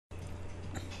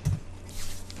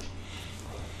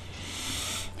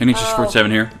Hey, Nature Scorch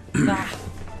 7 here.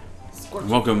 Scorch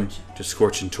Welcome to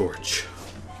Scorch and Torch.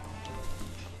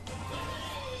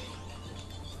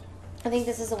 I think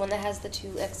this is the one that has the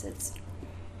 2 exits.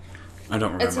 I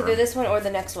don't remember. It's either this one or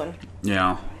the next one.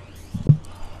 Yeah.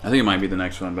 I think it might be the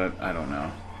next one, but I don't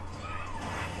know.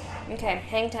 Okay,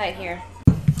 hang tight here.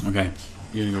 Okay.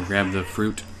 You gonna go grab the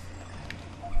fruit?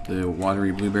 The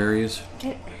watery blueberries?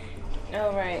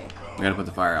 Oh, right. We gotta put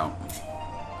the fire out.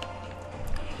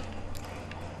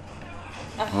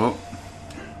 Oh.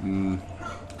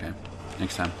 Okay.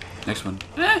 Next time. Next one.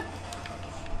 Eh!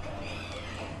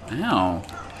 Ow.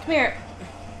 Come here.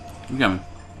 I'm coming.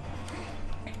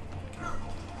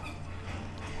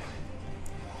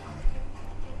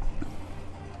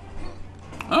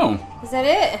 Oh. Is that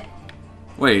it?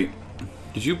 Wait.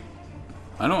 Did you...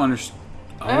 I don't understand.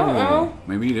 Oh. I don't know.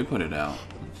 Maybe you did put it out.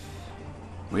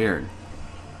 Weird.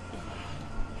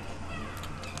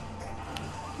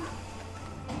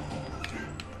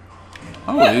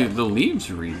 Oh, the leaves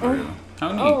regrew.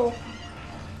 How neat. Oh.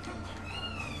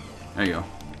 There you go.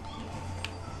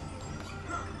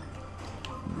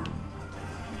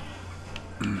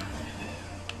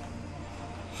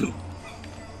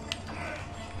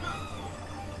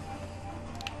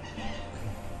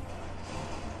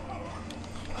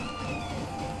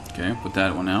 Okay, put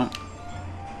that one out.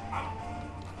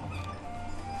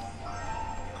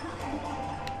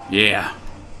 Yeah.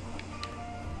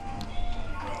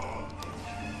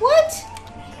 What?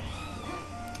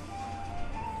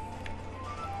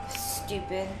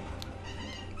 Stupid.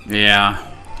 Yeah.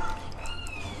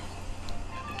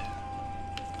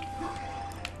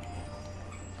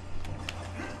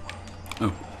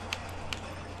 Oh.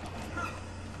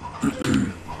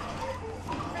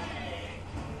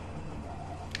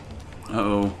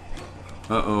 Uh-oh.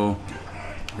 Uh-oh.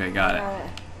 Okay, got it.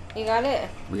 You got it?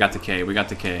 We got the K. We got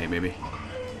the K, baby.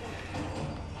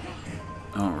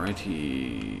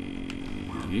 Alrighty.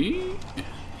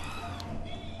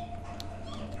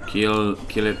 Kill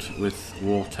it with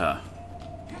water.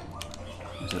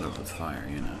 Instead of with fire,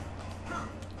 you know.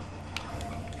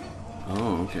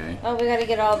 Oh, okay. Oh, we gotta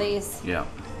get all these. Yeah.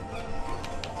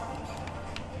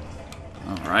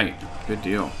 Alright. Good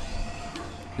deal.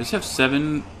 Does this have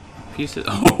 7 pieces?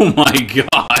 Oh my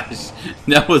gosh!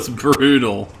 That was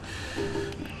brutal.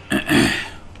 I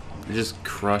just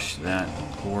crushed that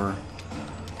poor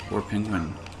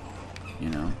penguin. You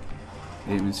know?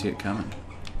 Didn't even see it coming.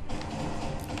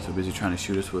 So busy trying to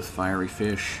shoot us with fiery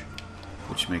fish.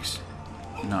 Which makes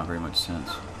not very much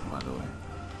sense, by the way.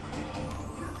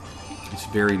 It's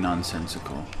very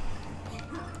nonsensical.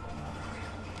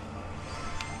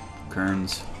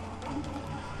 Kerns.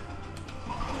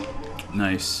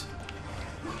 Nice.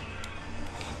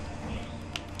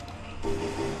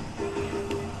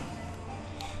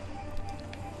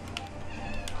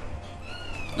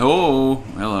 Oh,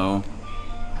 hello.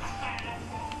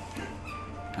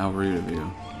 How rude of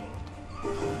you.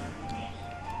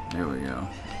 There we go.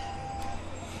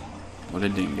 What a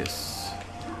dingus.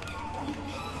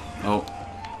 Oh.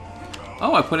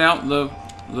 Oh, I put out the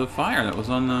fire that was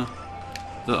on the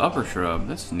upper shrub.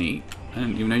 That's neat. I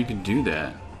didn't even know you could do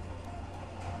that.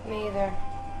 Me either.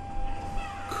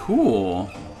 Cool.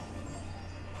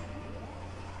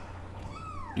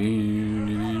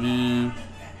 Ooh.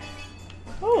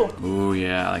 Oh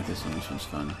yeah, I like this one. This one's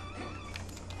fun.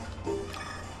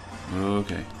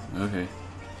 Okay. Okay.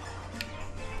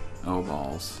 Oh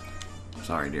balls.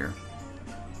 Sorry, dear.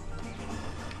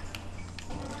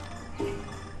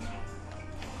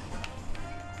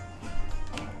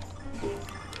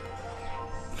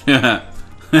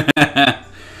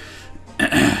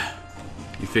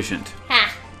 Efficient.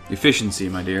 Ha! Efficiency,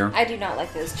 my dear. I do not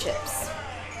like those chips.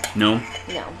 No?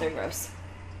 No, they're gross.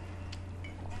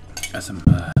 Got some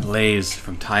Lays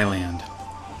from Thailand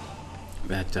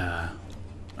that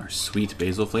are sweet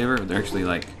basil flavor. They're actually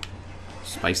like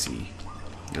spicy.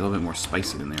 They're a little bit more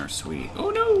spicy than they are sweet. Oh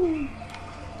no!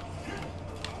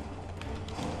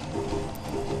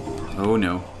 Oh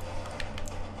no.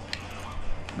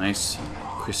 Nice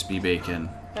crispy bacon.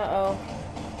 Uh-oh.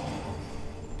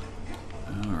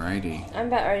 Alrighty. I'm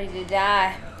about ready to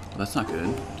die. Well, that's not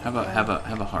good. Have a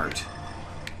heart.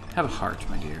 Have a heart,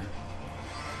 my dear.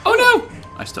 Oh no!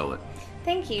 I stole it.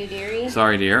 Thank you, dearie.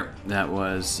 Sorry, dear. That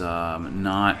was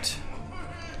not.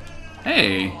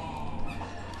 Hey,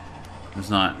 it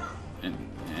was not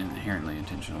inherently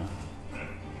intentional.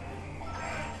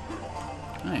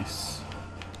 Nice.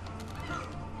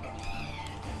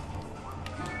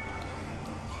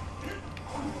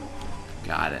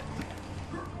 Got it.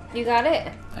 You got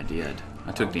it? I did.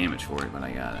 I took damage for it, but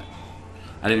I got it.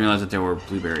 I didn't realize that there were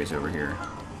blueberries over here.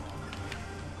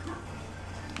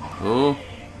 Oh.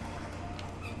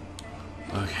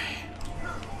 Okay.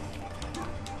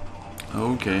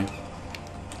 Okay.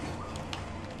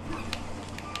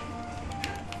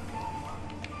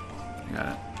 I got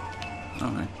it.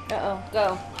 Okay. Uh-oh,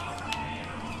 go.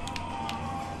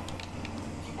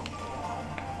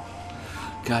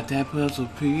 Got that puzzle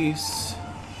piece.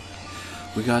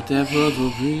 We got that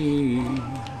puzzle piece.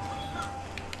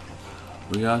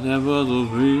 We got that puzzle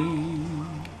piece.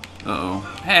 Uh-oh.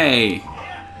 Hey!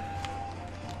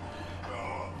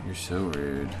 You're so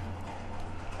rude.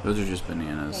 Those are just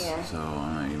bananas, Yeah. so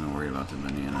I'm not even worried about the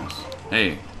bananas.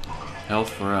 Hey! Health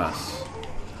for us,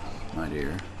 my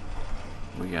dear.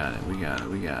 We got it, we got it,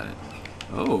 we got it.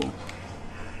 Oh!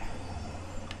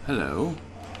 Hello.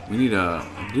 We need a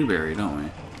blueberry, don't we?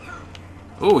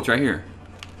 Oh, it's right here.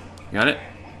 Got it?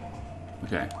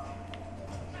 Okay.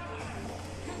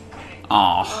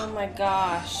 Aw. Oh my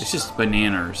gosh. It's just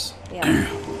bananas. Yeah.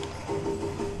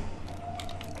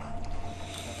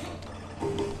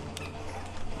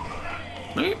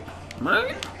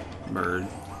 Bird. Bird.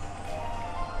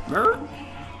 Bird.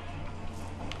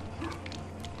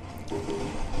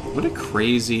 What a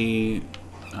crazy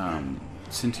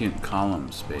sentient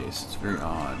column space. It's very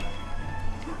odd.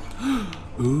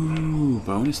 Ooh,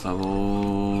 bonus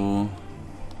level.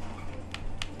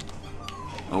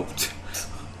 Oh.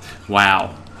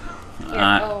 Wow.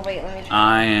 Oh, wait, let me try.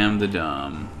 I am the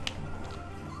dumb.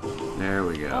 There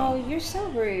we go. Oh, you're so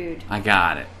rude. I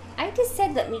got it. I just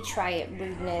said let me try it,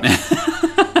 rudeness.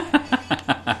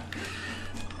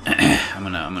 I'm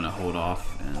gonna hold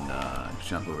off and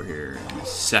jump over here in the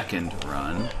second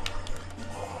run.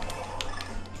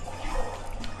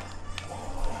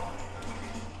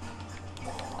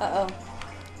 Uh-oh.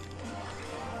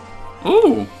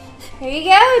 Ooh! Here you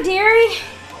go, dearie.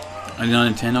 I did not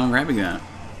intend on grabbing that.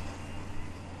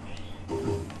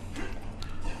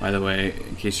 By the way,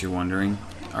 in case you're wondering,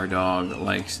 our dog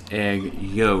likes egg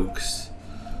yolks,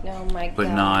 Oh my gosh. but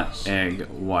not egg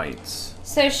whites.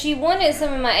 So she wanted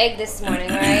some of my egg this morning,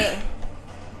 right?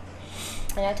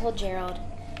 And I told Gerald,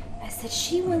 I said,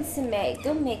 she wants some egg.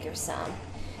 Go make her some.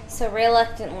 So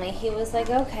reluctantly, he was like,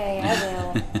 okay, I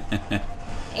will.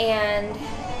 And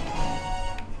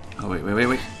Oh, wait.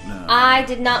 No. I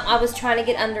did not, I was trying to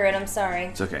get under it. I'm sorry.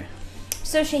 It's okay.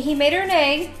 So he made her an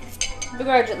egg,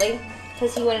 begrudgingly,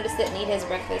 because he wanted to sit and eat his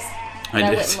breakfast. And I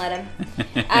wouldn't let him.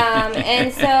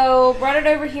 And so brought it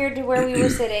over here to where we were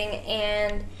sitting,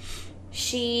 and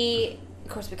she, of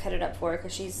course, we cut it up for her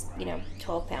because she's,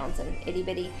 12 pounds and itty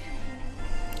bitty.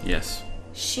 Yes.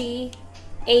 She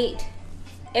ate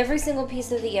every single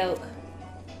piece of the yolk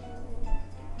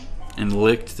And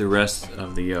licked the rest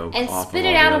of the yolk and off spit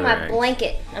of it all out the on my other eggs.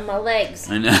 blanket on my legs.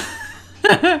 I know.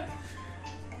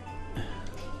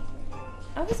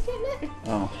 I was getting it.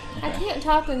 Oh. Okay. I can't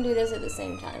talk and do this at the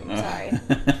same time. I'm sorry.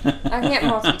 I can't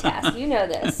multitask. You know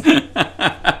this.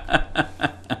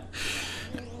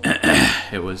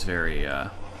 It was very,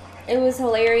 It was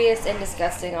hilarious and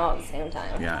disgusting all at the same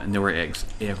time. yeah, and there were eggs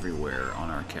everywhere on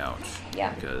our couch.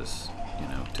 Yeah. Because,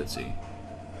 Tootsie.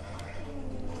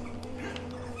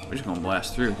 We're just gonna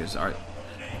blast through because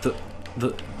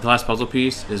the last puzzle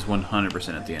piece is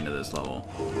 100% at the end of this level.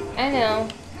 I know.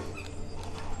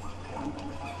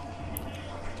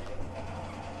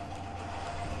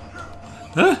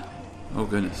 Ah! Oh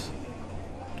goodness.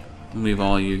 We'll leave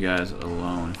all you guys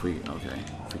alone if we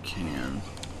can.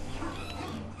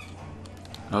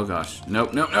 Oh gosh.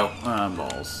 Nope.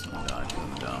 Balls. Oh god,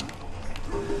 I'm dumb.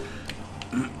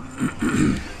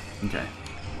 Okay.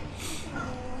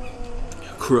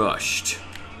 Crushed.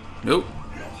 Nope.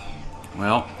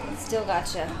 Well, It still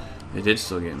gotcha. it did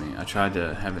still get me. I tried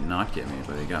to have it not get me,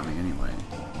 but it got me anyway.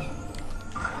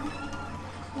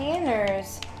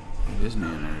 Manners. It is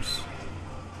manners.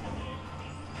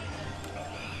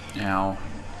 Ow.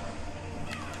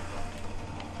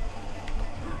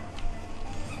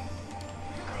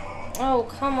 Oh,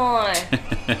 come on.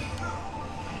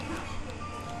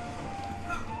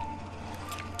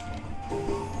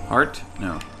 Heart?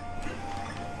 No.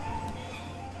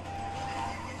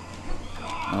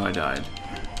 Oh, I died.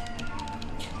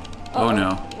 Oh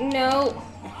no. No.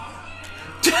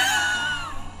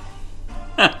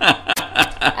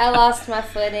 I lost my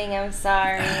footing. I'm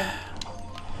sorry.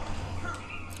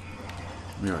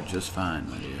 We are just fine,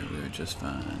 my dear. We are just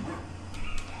fine.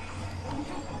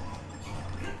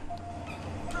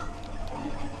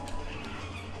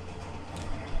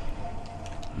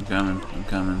 I'm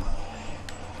coming.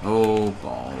 Oh,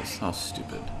 balls. How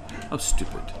stupid. How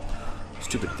stupid.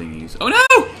 Stupid thingies. Oh,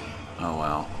 no! Oh,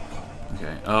 wow.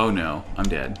 Okay. Oh, no. I'm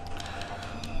dead.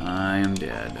 I am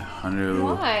dead.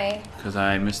 Why? Because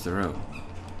I missed the rope.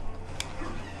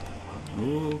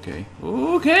 Okay.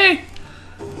 Okay.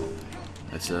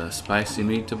 That's a spicy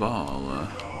meatball.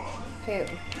 Poop.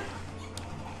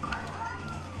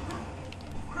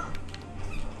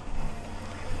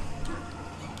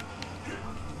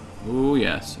 Oh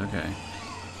yes. Okay.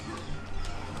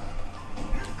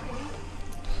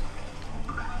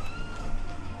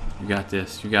 You got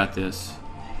this. You got this.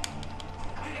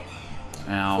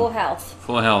 Ow. Full health.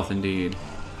 Full health, indeed.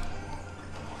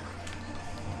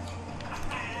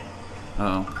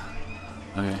 Uh-oh.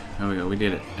 Okay, here we go. We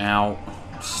did it. Ow.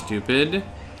 Stupid.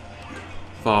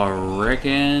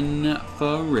 Frickin'.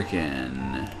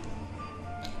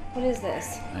 What is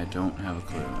this? I don't have a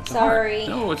clue. It's Sorry.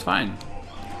 No, it's fine.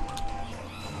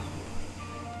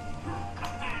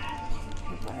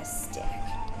 Poop on a stick.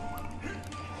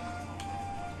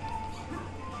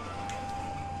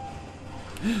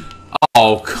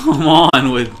 Oh, come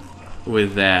on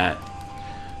with that.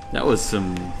 That was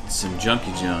some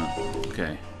junky junk.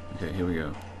 Okay. Okay, here we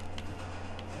go.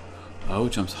 Oh,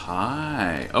 it jumps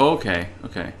high. Oh, okay.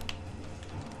 Okay.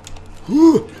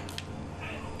 Okay.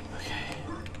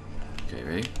 Okay,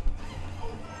 ready?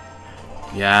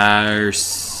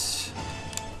 Yes.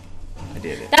 I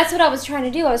did it. That's what I was trying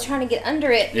to do. I was trying to get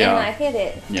under it, and I hit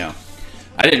it. Yeah.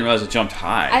 I didn't realize it jumped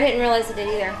high. I didn't realize it did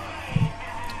either.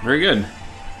 Very good.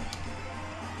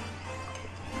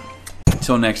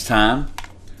 Until next time,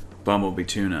 Bumblebee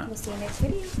Tuna. We'll see you next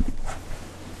video.